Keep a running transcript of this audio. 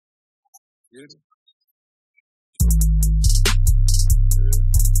Hey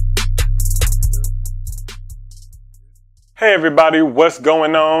everybody, what's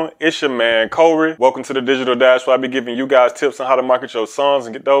going on? It's your man Kohrey. Welcome to the Digital Dash, where I be giving you guys tips on how to market your songs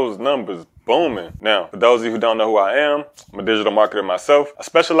and get those numbers booming. Now, for those of you who don't know who I am, I'm a digital marketer myself. I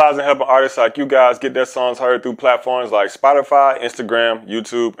specialize in helping artists like you guys get their songs heard through platforms like Spotify, Instagram,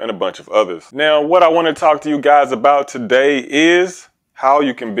 YouTube, and a bunch of others. Now, what I want to talk to you guys about today is how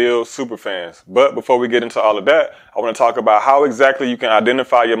you can build super fans. But before we get into all of that, I want to talk about how exactly you can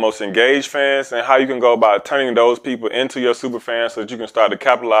identify your most engaged fans and how you can go about turning those people into your super fans so that you can start to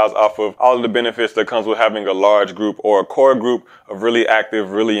capitalize off of all of the benefits that comes with having a large group or a core group of really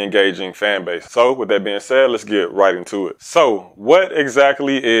active, really engaging fan base. So with that being said, let's get right into it. So what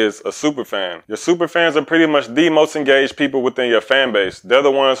exactly is a super fan? Your super fans are pretty much the most engaged people within your fan base. They're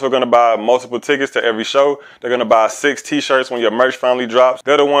the ones who are going to buy multiple tickets to every show. They're going to buy 6 t-shirts when your merch finally drops.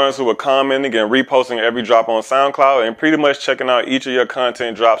 They're the ones who are commenting and reposting every drop on SoundCloud and pretty much checking out each of your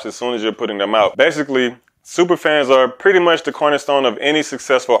content drops as soon as you're putting them out. Basically, super fans are pretty much the cornerstone of any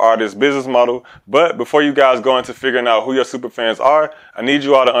successful artist's business model. But before you guys go into figuring out who your super fans are, I need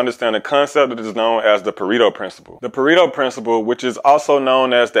you all to understand a concept that is known as the Pareto principle. The Pareto principle, which is also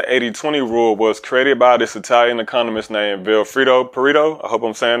known as the 80-20 rule, was created by this Italian economist named Vilfredo Pareto. I hope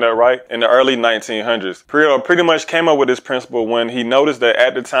I'm saying that right. In the early 1900s. Pareto pretty much came up with this principle when he noticed that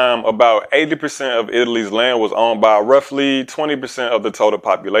at the time, about 80% of Italy's land was owned by roughly 20% of the total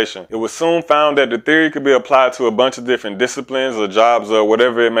population. It was soon found that the theory could be applied to a bunch of different disciplines or jobs or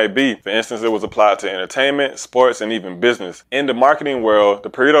whatever it may be. For instance, it was applied to entertainment, sports, and even business. In the marketing world, the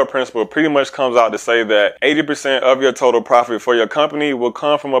Pareto principle pretty much comes out to say that 80% of your total profit for your company will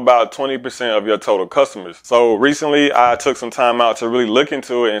come from about 20% of your total customers. So recently, I took some time out to really look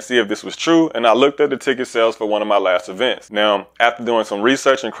into it and see if this was true, and I looked at the ticket sales for one of my last events. Now, after doing some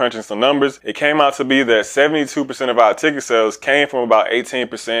research and crunching some numbers, it came out to be that 72% of our ticket sales came from about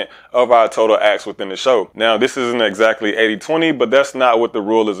 18% of our total acts within the show. Now, this isn't exactly 80-20, but that's not what the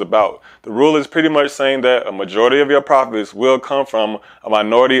rule is about. The rule is pretty much saying that a majority of your profits will come from a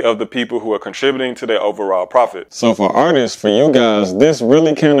minority of the people who are contributing to their overall profit. So for artists, for you guys, this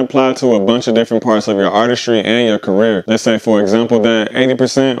really can apply to a bunch of different parts of your artistry and your career. Let's say, for example, that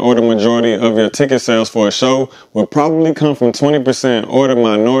 80% or the majority of your ticket sales for a show will probably come from 20% or the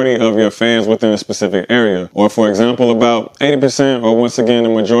minority of your fans within a specific area. Or for example, about 80% or once again, the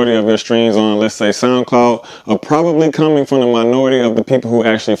majority of your streams on, let's say, SoundCloud are probably coming from the minority of the people who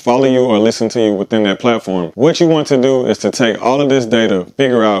actually follow you or listen to you within that platform. What you want to do is to take all of this data,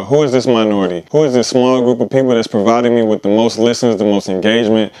 figure out who is this minority, who is this small group of people that's providing me with the most listens, the most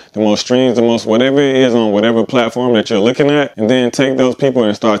engagement, the most streams, the most whatever it is on whatever platform that you're looking at, and then take those people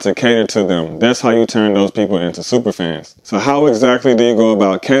and start to cater to them. That's how you turn those people into super fans. So how exactly do you go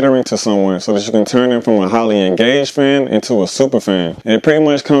about catering to someone so that you can turn them from a highly engaged fan into a super fan? And it pretty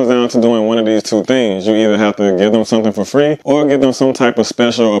much comes down to doing one of these two things. You either have to give them something for free or give them some type of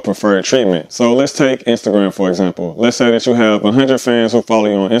special or preferred treatment. So let's take Instagram, for example. Let's say that you have 100 fans who follow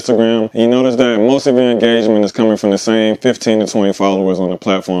you on Instagram, and you notice that most of your engagement is coming from the same 15 to 20 followers on the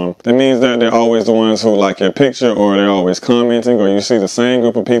platform. That means that they're always the ones who like your picture, or they're always commenting, or you see the same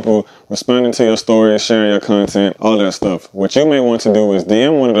group of people responding to your stories, sharing your content, all that stuff. What you may want to do is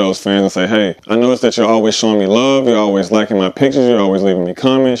DM one of those fans and say, hey, I noticed that you're always showing me love, you're always liking my pictures, you're always leaving me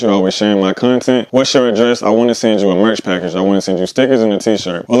comments, you're always sharing my content. What's your address? I want to send you a merch package. I want to send you stickers and a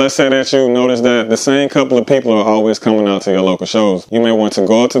t-shirt. Well, let's say that you notice that the same couple of people are always coming out to your local shows. You may want to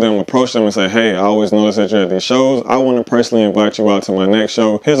go up to them, approach them and say, hey, I always notice that you're at these shows. I want to personally invite you out to my next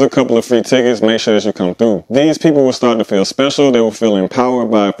show. Here's a couple of free tickets. Make sure that you come through. These people will start to feel special. They will feel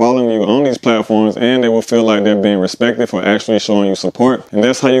empowered by following you on these platforms, and they will feel like they're being respected for actually showing you support. And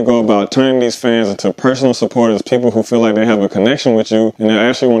that's how you go about turning these fans into personal supporters, people who feel like they have a connection with you and they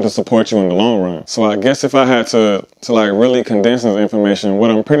actually want to support you in the long run. So I guess if I had to like really condense this information,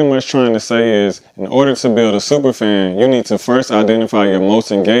 what I'm pretty much trying to say is, in order to build a super fan, you need to first identify your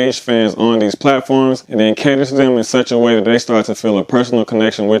most engaged fans on these platforms and then cater to them in such a way that they start to feel a personal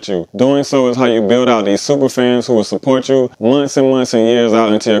connection with you. Doing so is how you build out these super fans who will support you months and months and years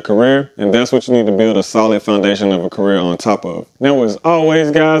out into your career, and that's what you need to build a solid foundation of a career on top of. Now, as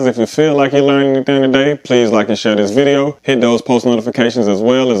always, guys, if you feel like you learned anything today, please like and share this video. Hit those post notifications as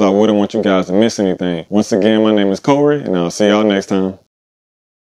well, as I wouldn't want you guys to miss anything. Once again, my name is Kohrey, and I'll see y'all next time.